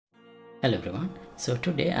Hello everyone. So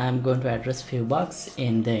today I am going to address few bugs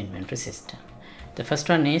in the inventory system. The first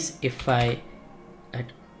one is if I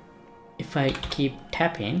keep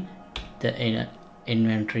tapping the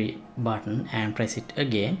inventory button and press it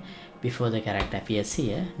again before the character appears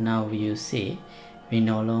here, now you see we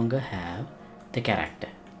no longer have the character.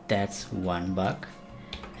 That's one bug.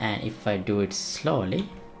 And if I do it slowly,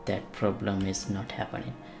 that problem is not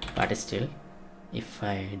happening, but still if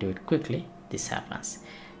I do it quickly, this happens.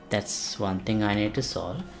 That's one thing I need to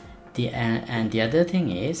solve. And the other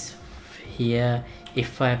thing is here,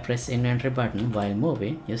 if I press inventory button while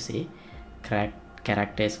moving, you see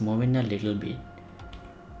character is moving a little bit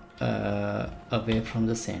away from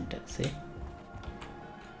the center, see.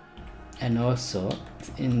 And also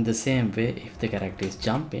in the same way, if the character is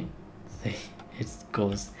jumping, see, it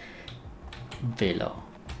goes below.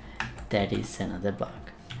 That is another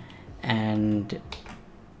bug. And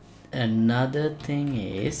another thing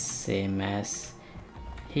is same as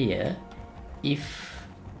here. If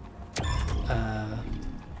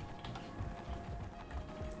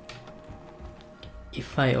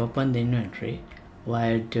I open the inventory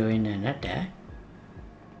while doing an attack,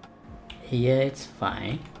 here it's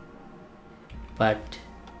fine, but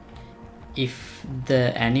if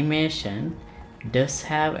the animation does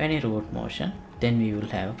have any root motion, then we will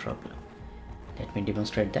have a problem. Let me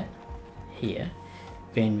demonstrate that. Here,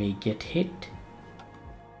 when we get hit,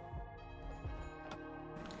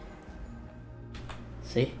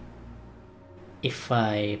 see, if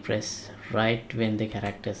I press right when the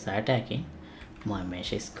characters are attacking, my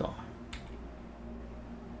mesh is gone.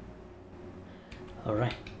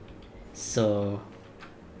 Alright, so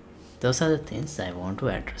those are the things I want to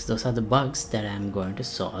address. Those are the bugs that I'm going to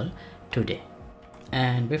solve today.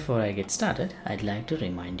 And before I get started, I'd like to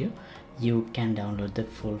remind you, you can download the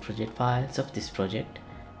full project files of this project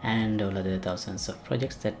and all other thousands of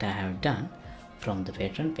projects that I have done from the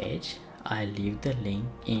Patreon page. I'll leave the link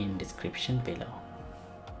in description below.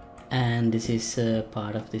 And this is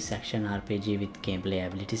part of this action RPG with gameplay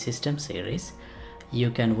ability system series.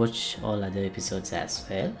 You can watch all other episodes as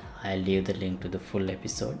well. I'll leave the link to the full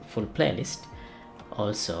playlist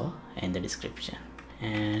also in the description.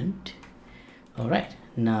 And alright,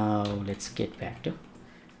 now let's get back to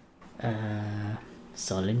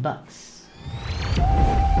solving bugs.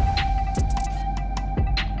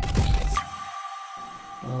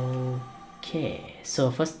 Okay, so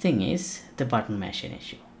first thing is the button mashing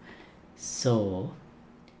issue. So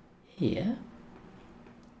here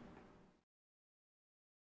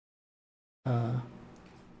to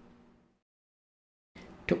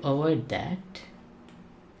avoid that,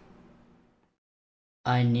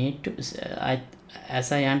 I need to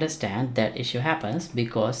as I understand, that issue happens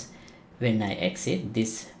because when I exit,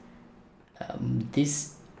 this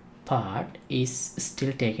part is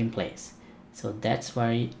still taking place. So that's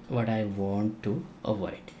why what I want to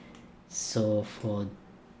avoid. So for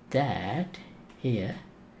that, here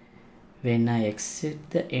when I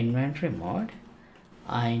exit the inventory mode,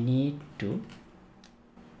 I need to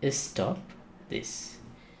stop this.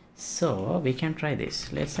 So we can try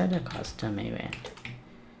this. Let's add a custom event,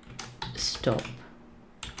 stop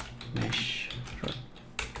mesh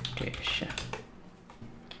rotation,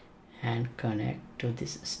 and connect to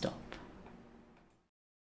this stop.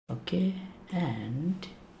 Okay, and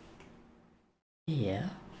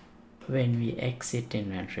here when we exit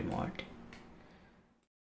inventory mode,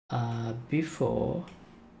 before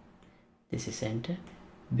this is enter,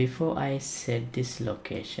 before I set this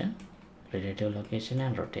location, relative location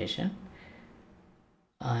and rotation,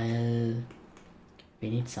 we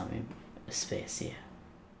need some space here.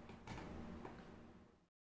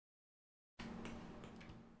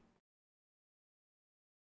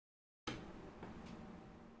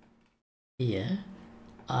 Here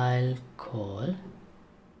I'll call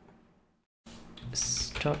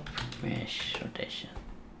stop mesh rotation.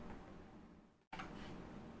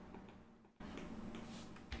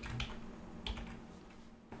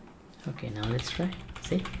 Okay, now let's try.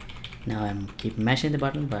 See, now I'm keep mashing the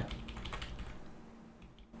button, but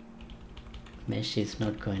mesh is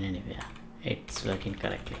not going anywhere. It's working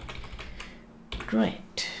correctly.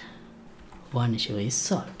 Great, one issue is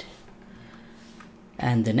solved.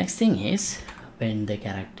 And the next thing is when the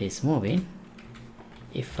character is moving,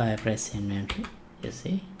 if I press inventory, you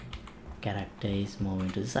see character is moving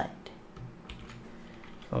to the side.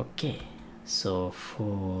 Okay, so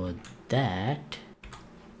for that,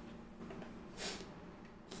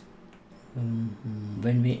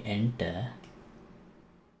 when we enter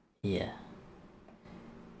here,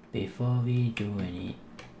 before we do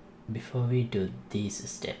these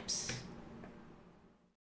steps,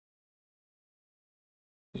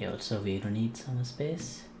 Here also we will need some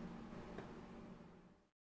space.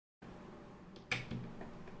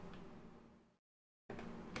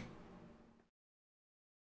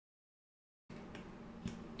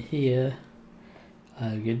 Here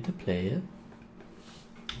I'll get the player,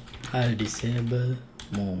 I'll disable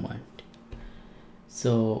movement.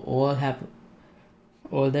 So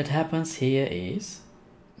all that happens here is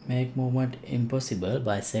make movement impossible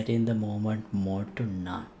by setting the movement mode to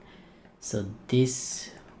none. So this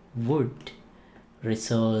would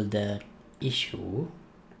resolve the issue.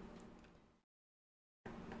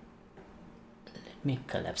 Let me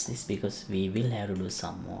collapse this because we will have to do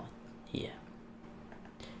some more here.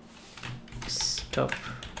 Stop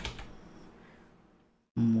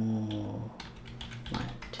movement.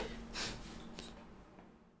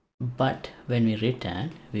 But when we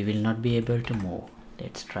return, we will not be able to move.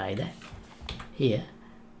 Let's try that. Here,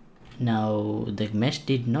 now the mesh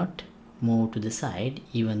did not move to the side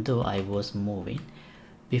even though I was moving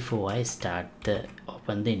before I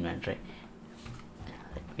open the inventory.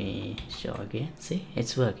 Let me show again. See,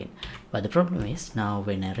 it's working. But the problem is now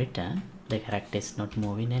when I return, the character is not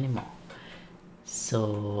moving anymore.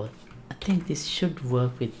 So I think this should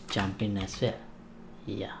work with jumping as well.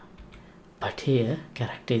 Yeah, but here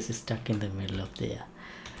character is stuck in the middle of the air.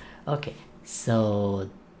 Okay,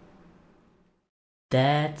 so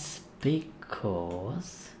that's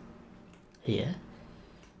because here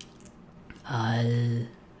I'll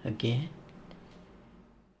again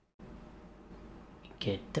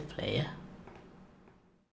get the player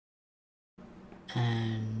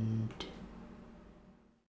and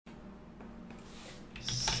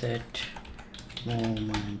set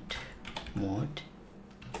movement mode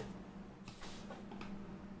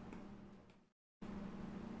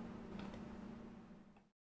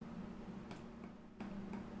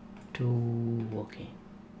to walking.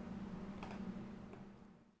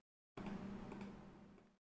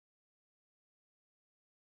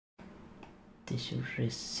 This should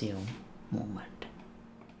resume movement.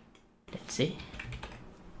 Let's see.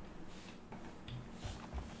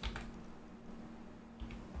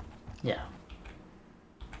 Yeah,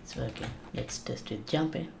 it's working. Let's test with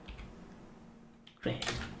jumping. Great,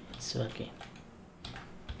 it's working.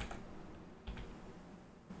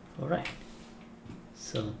 Alright,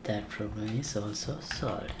 so that problem is also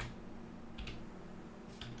solved.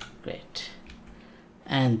 Great.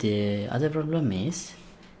 And the other problem is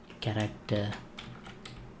character.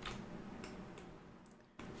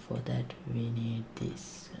 For that we need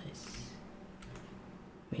this, guys.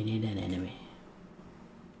 We need an enemy.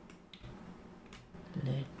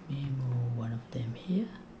 Let me move one of them here.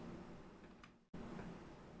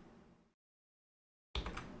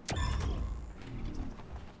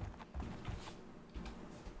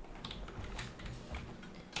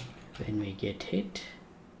 When we get hit,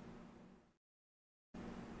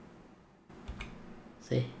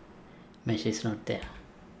 see, mesh is not there.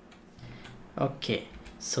 Okay,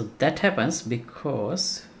 so that happens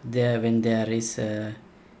because when the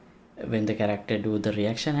character do the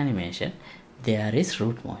reaction animation, there is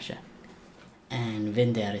root motion, and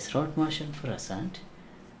when there is root motion present,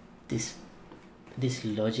 this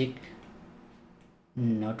logic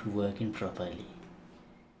not working properly.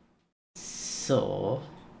 So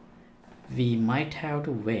we might have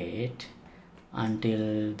to wait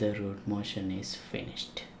until the root motion is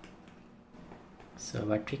finished. So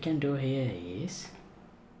what we can do here is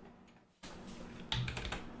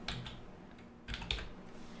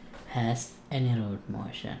has any root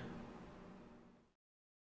motion.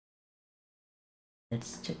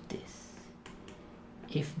 Let's check this.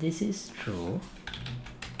 If this is true,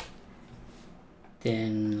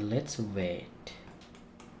 then let's wait.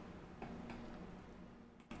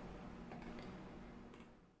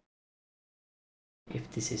 If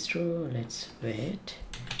this is true, let's wait.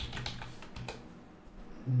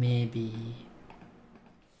 Maybe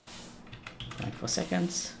 0.4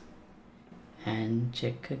 seconds and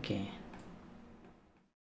check again.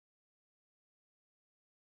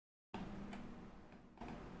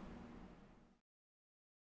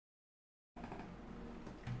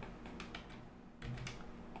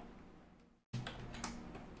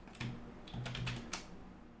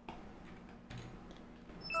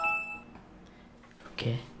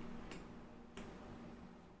 Okay,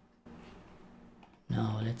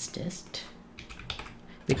 now let's test,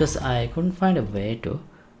 because I couldn't find a way to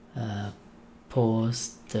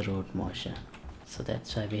pause the root motion, so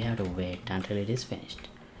that's why we have to wait until it is finished.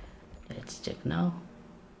 Let's check now.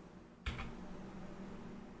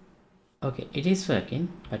 Okay, it is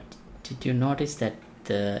working, but did you notice that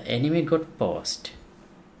the enemy got paused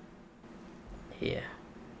here?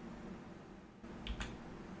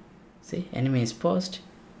 See, enemy is post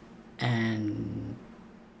and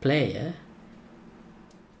player,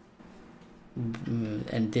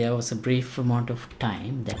 and there was a brief amount of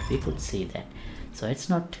time that we could see that, so it's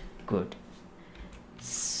not good.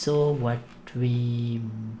 So what we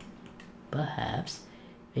perhaps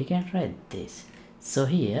we can write this. So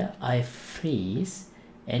here I freeze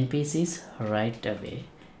NPCs right away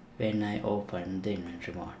when I open the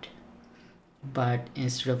inventory mode, but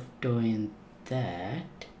instead of doing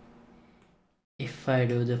that, if I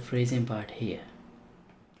do the freezing part here,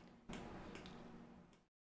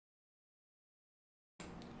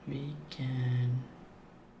 we can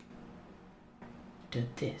do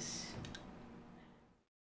this.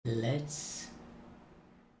 Let's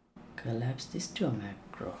collapse this to a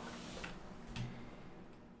macro.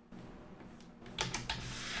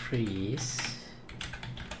 Freeze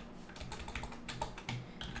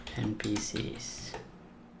NPCs.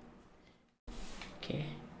 Okay,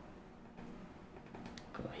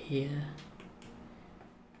 go here.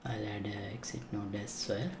 I'll add a exit node as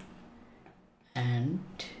well and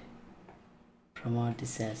promote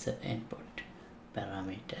this as an input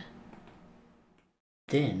parameter.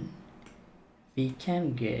 Then we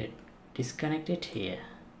can get disconnected here.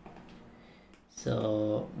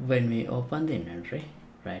 So when we open the inventory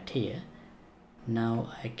right here,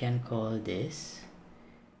 now I can call this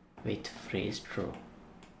with freeze true.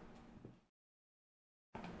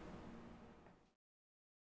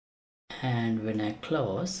 And when I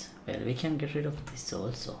close, well, we can get rid of this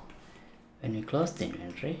also. When we close the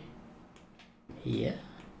inventory here,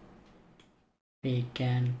 we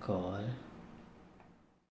can call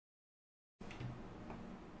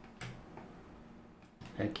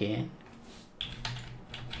again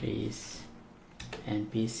freeze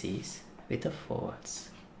NPCs with a false.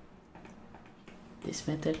 This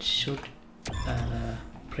method should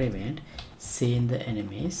prevent seeing the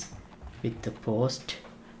enemies with the post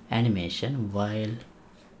animation while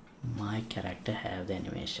my character have the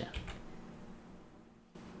animation.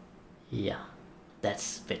 Yeah,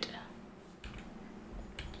 that's better.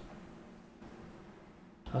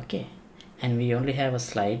 Okay, and we only have a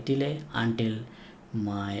slight delay until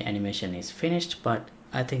my animation is finished, but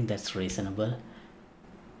I think that's reasonable.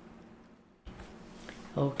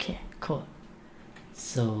 Okay, cool.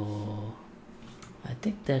 So I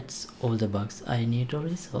think that's all the bugs I need to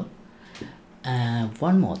resolve.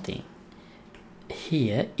 One more thing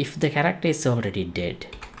here, if the character is already dead,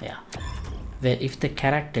 yeah, well, if the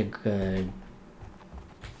character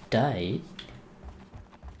died,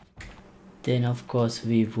 then of course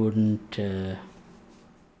we wouldn't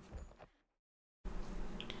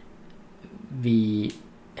we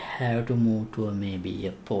have to move to maybe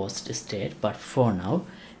a post state, but for now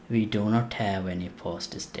we do not have any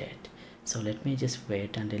post state. So let me just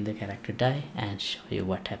wait until the character die and show you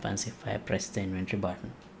what happens if I press the inventory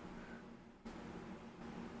button.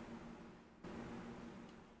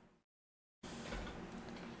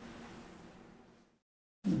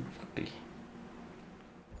 Quickly.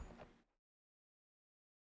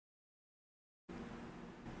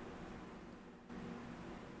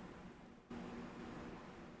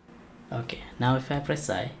 Okay, now if I press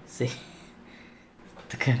I, see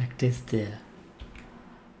the character is there.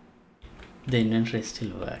 The inventory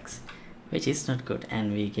still works, which is not good,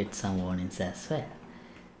 and we get some warnings as well.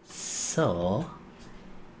 So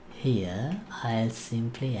here I'll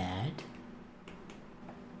simply add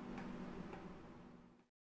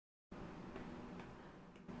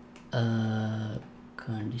a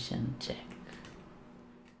condition check.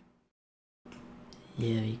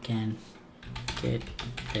 Here we can get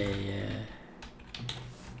a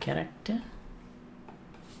character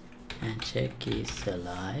and check is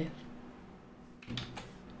alive.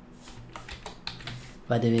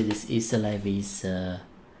 By the way, this is alive is a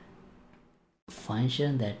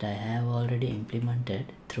function that I have already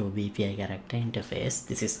implemented through BPI character interface.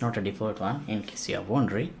 This is not a default one, in case you are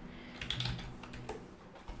wondering.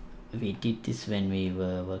 We did this when we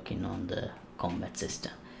were working on the combat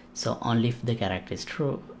system. So only if the character is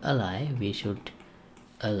true alive, we should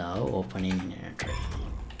allow opening inventory.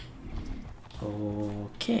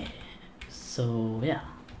 Okay, so yeah,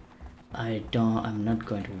 I'm not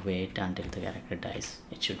going to wait until the character dies.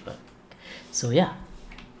 It should work. So yeah,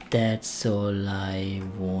 that's all I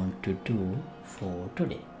want to do for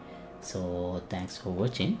today. So thanks for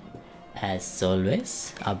watching. As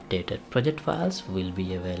always, updated project files will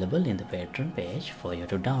be available in the Patreon page for you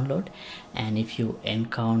to download, and if you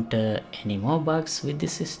encounter any more bugs with the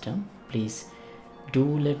system, please do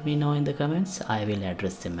let me know in the comments. I will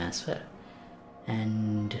address them as well.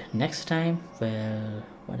 And next time, well,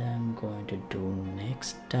 what I'm going to do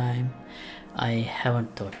next time, I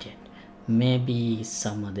haven't thought yet. maybe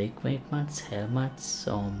some other equipments, helmets,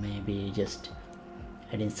 or maybe just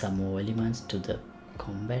adding some more elements to the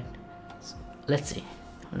combat. So, let's see.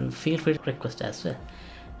 Feel free to request as well.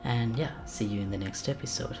 And yeah, see you in the next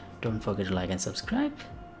episode. Don't forget to like and subscribe.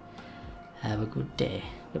 Have a good day.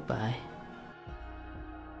 Goodbye.